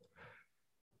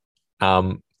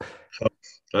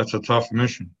 That's a tough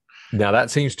mission. Now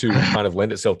that seems to kind of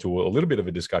lend itself to a little bit of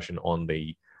a discussion on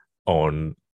the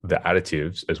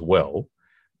additives as well.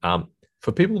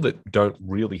 For people that don't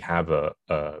really have a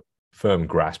firm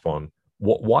grasp on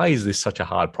why is this such a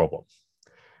hard problem,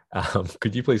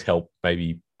 could you please help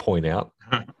maybe point out,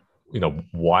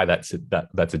 why that's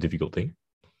a difficult thing?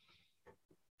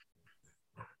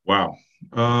 Wow.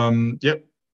 Yep.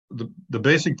 The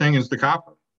basic thing is the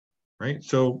copper, right?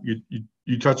 So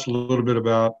you touched a little bit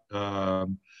about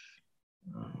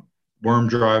worm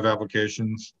drive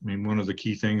applications. I mean, one of the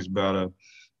key things about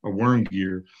a worm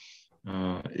gear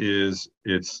is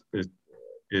it's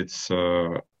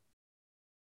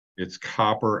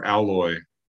copper alloy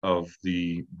of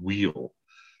the wheel.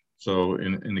 So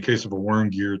in the case of a worm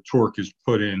gear, torque is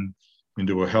put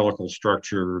into a helical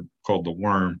structure called the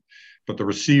worm, but the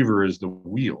receiver is the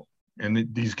wheel. And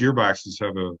these gearboxes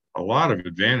have a lot of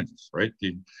advantages, right?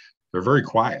 They're very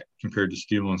quiet compared to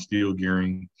steel and steel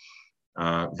gearing.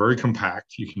 Very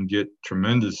compact. You can get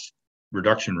tremendous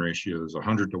reduction ratios,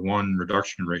 100-to-1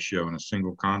 reduction ratio in a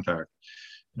single contact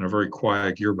in a very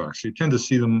quiet gearbox. So you tend to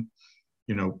see them,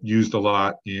 used a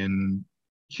lot in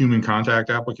human contact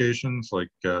applications like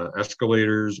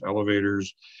escalators,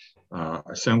 elevators,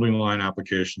 assembly line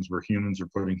applications where humans are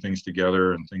putting things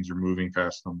together and things are moving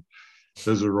past them.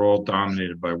 Those are all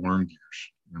dominated by worm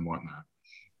gears and whatnot,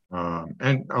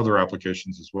 and other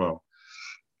applications as well.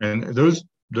 And those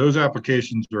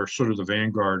applications are sort of the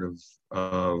vanguard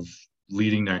of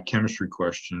leading that chemistry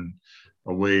question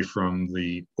away from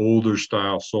the older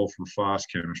style sulfur phos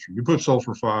chemistry. You put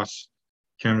sulfur phos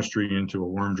chemistry into a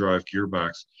worm drive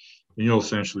gearbox, and you'll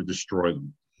essentially destroy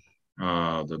them.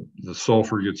 The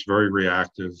sulfur gets very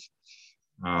reactive.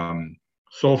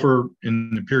 Sulfur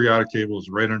in the periodic table is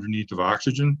right underneath of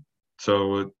oxygen.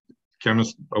 So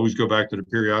chemists always go back to the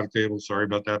periodic table. Sorry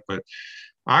about that, but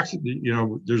oxygen,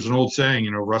 there's an old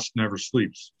saying, rust never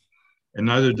sleeps, and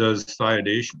neither does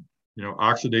thiodation.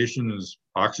 Oxidation is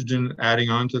oxygen adding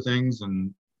on to things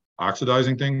and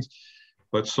oxidizing things,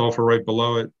 but sulfur right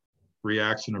below it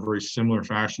reacts in a very similar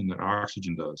fashion that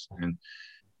oxygen does. And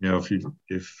if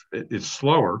it's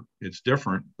slower, it's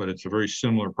different, but it's a very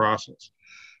similar process.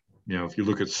 If you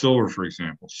look at silver, for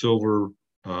example, silver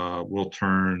will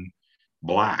turn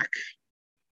black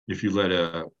if you let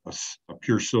a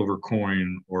pure silver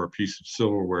coin or a piece of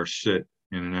silverware sit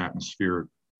in an atmosphere,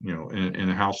 in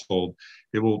a household.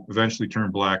 It will eventually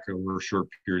turn black over a short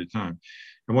period of time.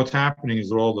 And what's happening is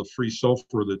that all the free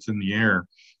sulfur that's in the air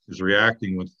is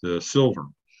reacting with the silver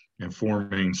and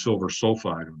forming silver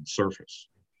sulfide on the surface.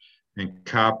 And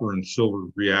copper and silver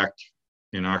react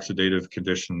in oxidative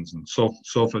conditions and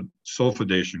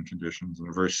sulfidation conditions in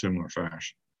a very similar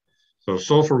fashion. So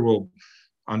sulfur will,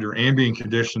 under ambient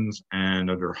conditions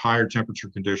and under higher temperature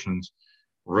conditions,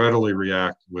 readily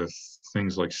react with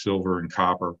things like silver and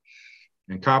copper.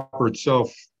 And copper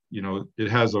itself, it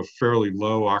has a fairly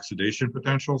low oxidation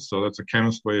potential. So that's a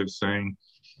chemist's way of saying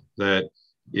that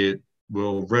it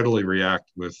will readily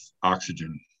react with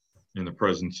oxygen in the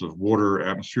presence of water,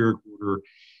 atmospheric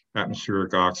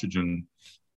oxygen.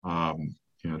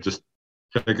 Just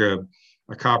take a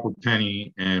copper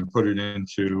penny and put it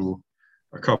into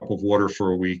a cup of water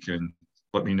for a week and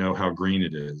let me know how green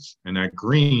it is. And that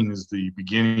green is the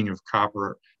beginning of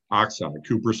copper oxide,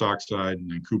 cuprous oxide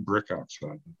and then cupric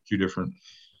oxide, two different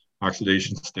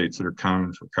oxidation states that are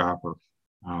common for copper.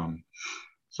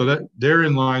 So that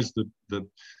therein lies the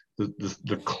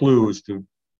clue as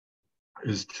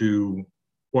to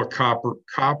what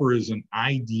copper is. An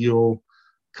ideal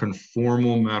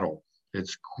conformal metal.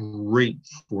 It's great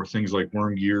for things like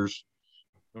worm gears.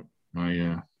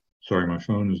 My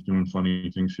phone is doing funny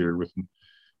things here with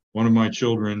one of my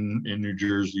children in New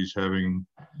Jersey is having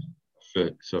a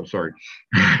fit. So sorry.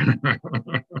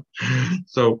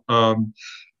 So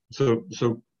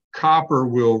copper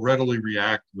will readily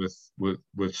react with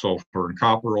sulfur, and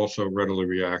copper also readily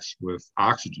reacts with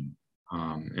oxygen.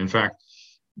 In fact,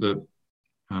 the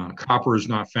copper is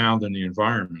not found in the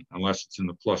environment unless it's in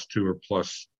the +2 or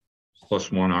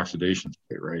 +1 oxidation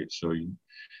state, right? So you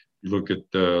look at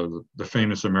the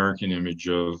famous American image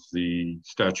of the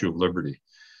Statue of Liberty.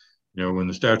 You know, when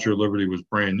the Statue of Liberty was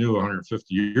brand new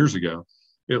 150 years ago,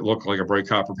 it looked like a bright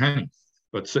copper penny.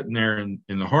 But sitting there in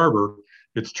the harbor,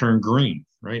 it's turned green,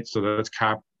 right? So that's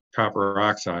copper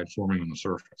oxide forming on the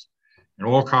surface. And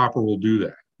all copper will do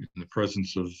that in the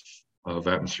presence of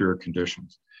atmospheric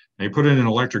conditions. And you put it in an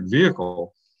electric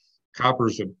vehicle, copper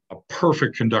is a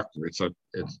perfect conductor.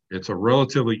 It's a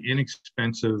relatively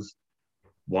inexpensive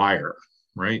wire,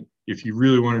 right? If you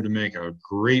really wanted to make a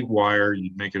great wire,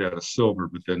 you'd make it out of silver,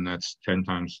 but then that's 10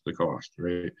 times the cost,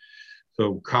 right?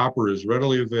 So copper is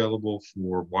readily available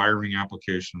for wiring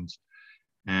applications,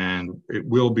 and it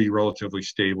will be relatively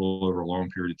stable over a long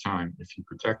period of time if you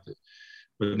protect it.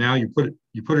 But now you put it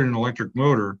in an electric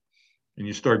motor, and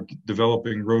you start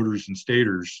developing rotors and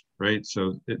stators, right?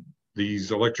 So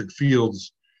these electric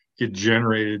fields get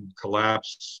generated,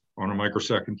 collapse on a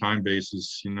microsecond time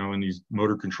basis, you know, in these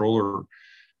motor controller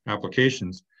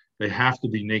applications. They have to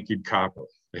be naked copper.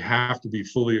 They have to be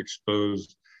fully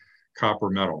exposed copper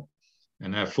metal.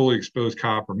 And that fully exposed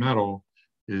copper metal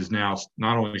is now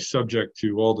not only subject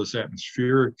to all this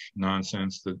atmospheric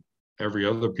nonsense that every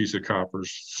other piece of copper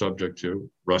is subject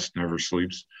to, rust never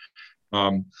sleeps,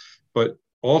 but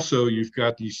also you've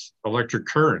got these electric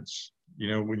currents. You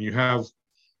know, when you have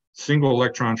single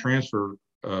electron transfer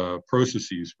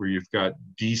processes where you've got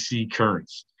DC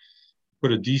currents,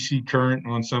 put a DC current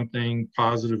on something,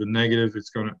 positive and negative,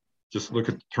 it's going to just look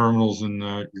at the terminals in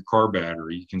your car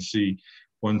battery. You can see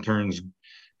one turns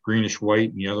greenish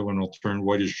white and the other one will turn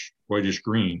whitish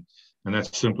green. And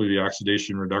that's simply the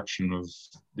oxidation reduction of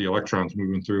the electrons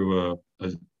moving through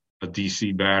a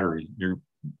DC battery.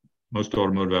 Most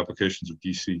automotive applications are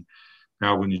DC.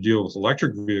 Now, when you deal with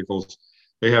electric vehicles,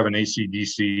 they have an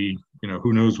AC/DC, you know,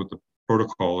 who knows what the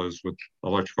protocol is with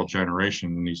electrical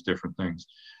generation and these different things.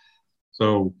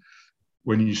 So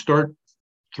when you start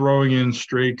throwing in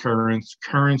stray currents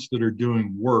that are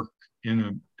doing work in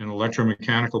an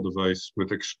electromechanical device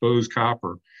with exposed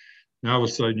copper, now all of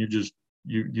a sudden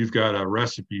you've got a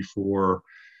recipe for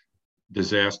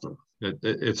disaster.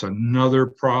 It's another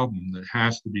problem that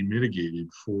has to be mitigated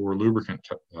for lubricant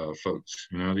folks.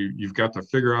 You know, you've got to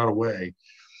figure out a way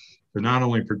to not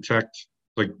only protect,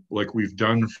 like we've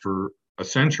done for a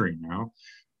century now,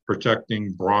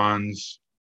 protecting bronze,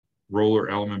 roller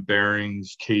element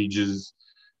bearings, cages,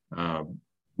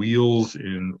 wheels,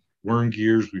 and worm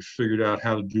gears. We've figured out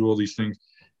how to do all these things.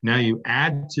 Now you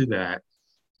add to that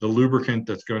the lubricant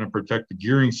that's going to protect the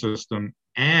gearing system,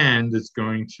 and it's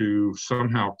going to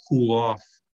somehow cool off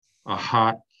a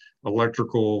hot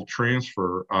electrical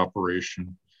transfer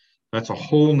operation. That's a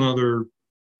whole nother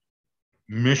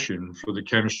mission for the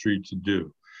chemistry to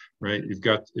do, right? You've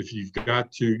got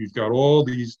all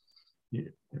these,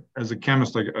 as a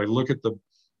chemist, I look at the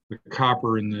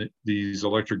copper in these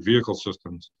electric vehicle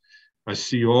systems. I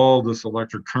see all this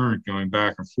electric current going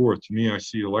back and forth. To me, I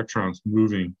see electrons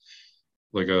moving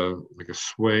like a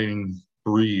swaying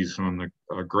breeze on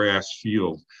a grass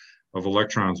field of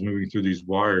electrons moving through these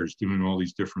wires, doing all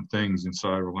these different things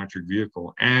inside of an electric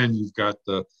vehicle. And you've got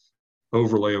the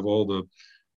overlay of all the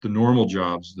normal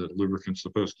jobs that lubricant's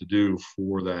supposed to do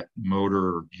for that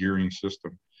motor or gearing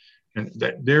system. And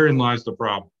therein lies the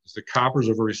problem, is that copper is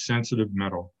a very sensitive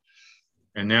metal.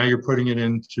 And now you're putting it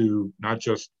into not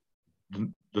just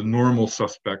the normal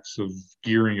suspects of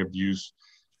gearing abuse,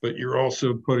 but you're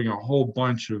also putting a whole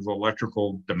bunch of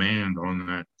electrical demand on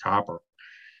that copper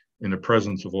in the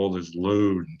presence of all this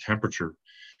load and temperature.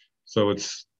 So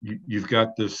you've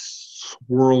got this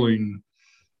swirling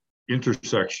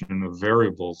intersection of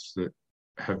variables that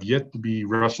have yet to be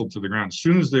wrestled to the ground. As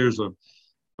soon as there's a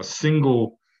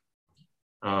single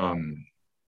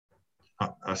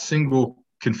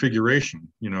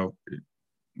configuration, you know,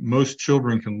 most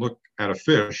children can look at a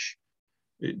fish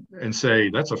and say,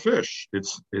 that's a fish.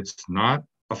 It's not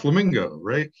a flamingo,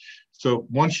 right? So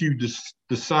once you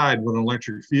decide what an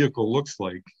electric vehicle looks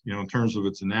like, you know, in terms of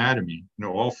its anatomy, you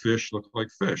know, all fish look like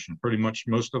fish, and pretty much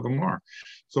most of them are.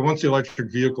 So once the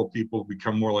electric vehicle people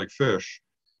become more like fish,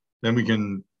 then we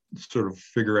can sort of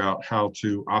figure out how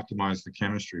to optimize the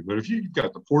chemistry. But if you've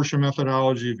got the Porsche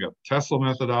methodology, you've got the Tesla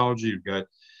methodology, you've got,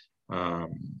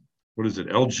 what is it,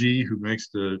 LG, who makes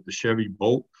the Chevy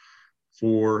Bolt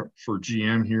for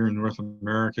GM here in North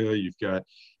America. You've got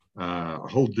a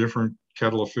whole different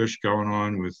kettle of fish going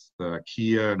on with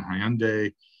Kia and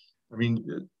Hyundai. I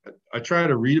mean, I try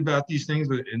to read about these things,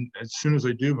 but as soon as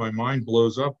I do, my mind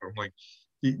blows up. I'm like,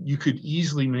 you could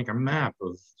easily make a map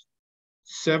of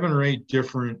 7 or 8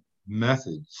 different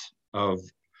methods of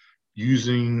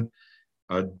using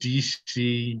a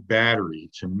DC battery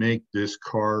to make this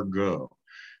car go.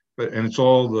 And it's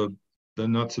all the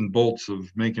nuts and bolts of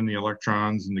making the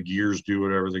electrons and the gears do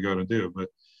whatever they got to do. But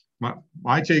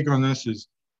my take on this is,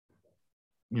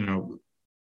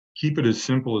 keep it as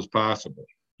simple as possible.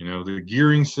 The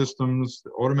gearing systems,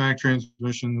 the automatic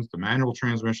transmissions, the manual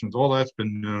transmissions, all that's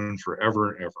been known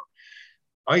forever and ever.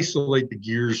 Isolate the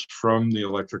gears from the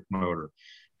electric motor,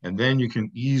 and then you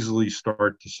can easily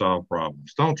start to solve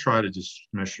problems. Don't try to just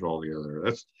smash it all together.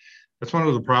 That's one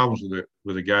of the problems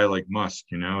with a guy like Musk.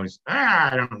 He's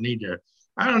I don't need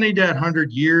that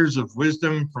 100 years of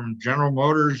wisdom from General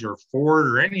Motors or Ford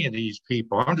or any of these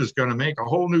people. I'm just going to make a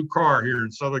whole new car here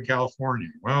in Southern California.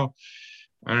 Well,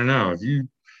 I don't know.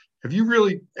 Have you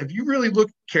really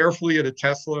looked carefully at a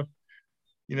Tesla?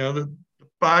 The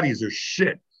bodies are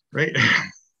shit, right?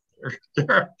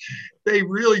 They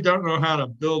really don't know how to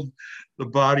build the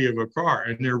body of a car,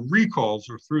 and their recalls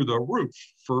are through the roof.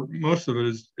 For most of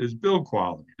it is build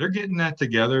quality. They're getting that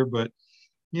together, but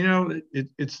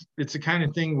it's the kind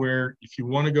of thing where if you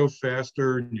want to go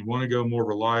faster and you want to go more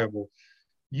reliable,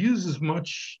 use as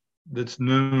much that's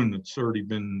known that's already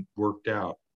been worked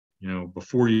out,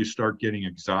 before you start getting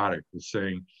exotic with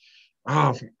saying,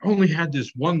 if I only had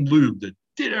this one lube that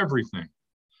did everything.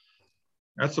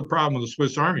 That's the problem with the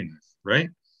Swiss Army knife, right?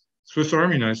 Swiss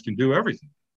Army knives can do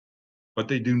everything, but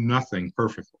they do nothing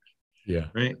perfectly. Yeah.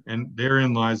 Right. And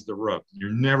therein lies the rub.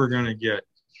 You're never going to get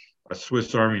a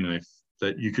Swiss Army knife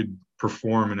that you could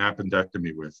perform an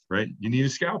appendectomy with, right? You need a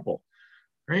scalpel,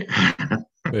 right?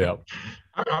 Yeah.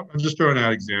 I'm just throwing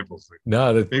out examples.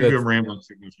 No, maybe I'm rambling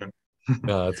too much.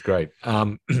 No, that's great.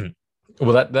 Well,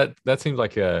 that seems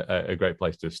like a great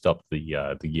place to stop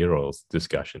the gear oils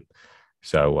discussion.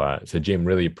 So Jim,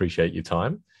 really appreciate your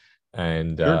time,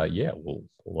 and Sure.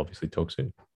 we'll obviously talk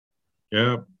soon.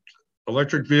 Yeah,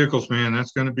 electric vehicles, man,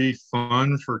 that's going to be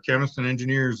fun for chemists and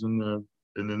engineers in the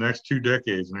next 2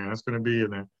 decades, man. That's going to be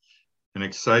an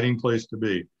exciting place to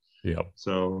be. Yeah.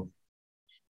 So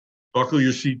buckle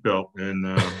your seatbelt and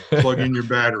plug in your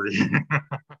battery.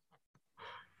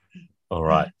 All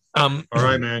right. All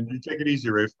right, man. You take it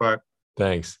easy, Rafe. Bye.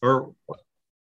 Thanks. Or